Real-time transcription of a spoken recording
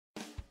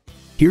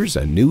Here's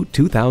a new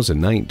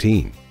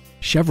 2019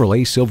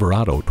 Chevrolet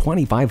Silverado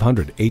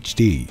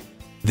 2500HD.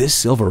 This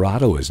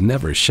Silverado is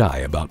never shy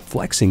about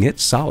flexing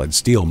its solid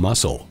steel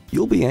muscle.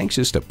 You'll be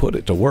anxious to put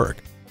it to work.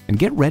 And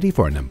get ready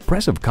for an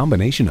impressive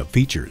combination of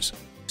features: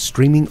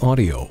 streaming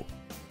audio,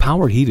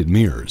 power heated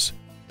mirrors,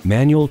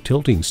 manual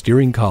tilting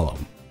steering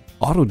column,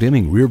 auto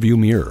dimming rear view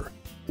mirror,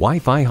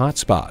 Wi-Fi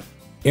hotspot,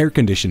 air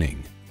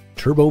conditioning,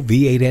 turbo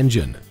V8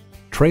 engine,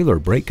 trailer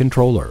brake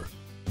controller,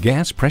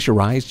 gas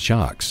pressurized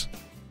shocks,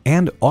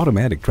 and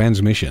automatic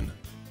transmission.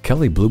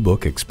 Kelley Blue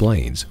Book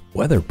explains,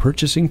 whether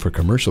purchasing for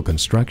commercial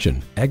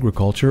construction,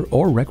 agriculture,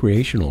 or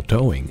recreational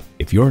towing,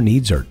 if your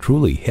needs are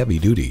truly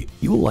heavy-duty,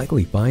 you will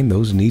likely find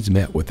those needs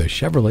met with the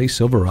Chevrolet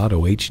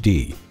Silverado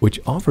HD, which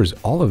offers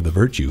all of the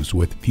virtues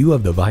with few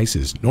of the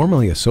vices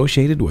normally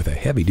associated with a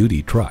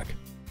heavy-duty truck.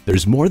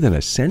 There's more than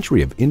a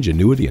century of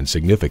ingenuity and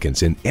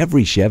significance in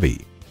every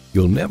Chevy.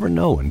 You'll never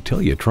know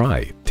until you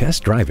try.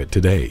 Test drive it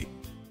today.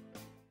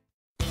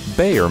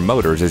 Bayer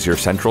Motors is your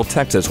Central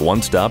Texas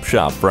one-stop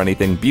shop for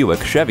anything Buick,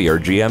 Chevy, or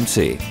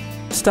GMC.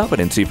 Stop it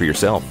and see for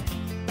yourself.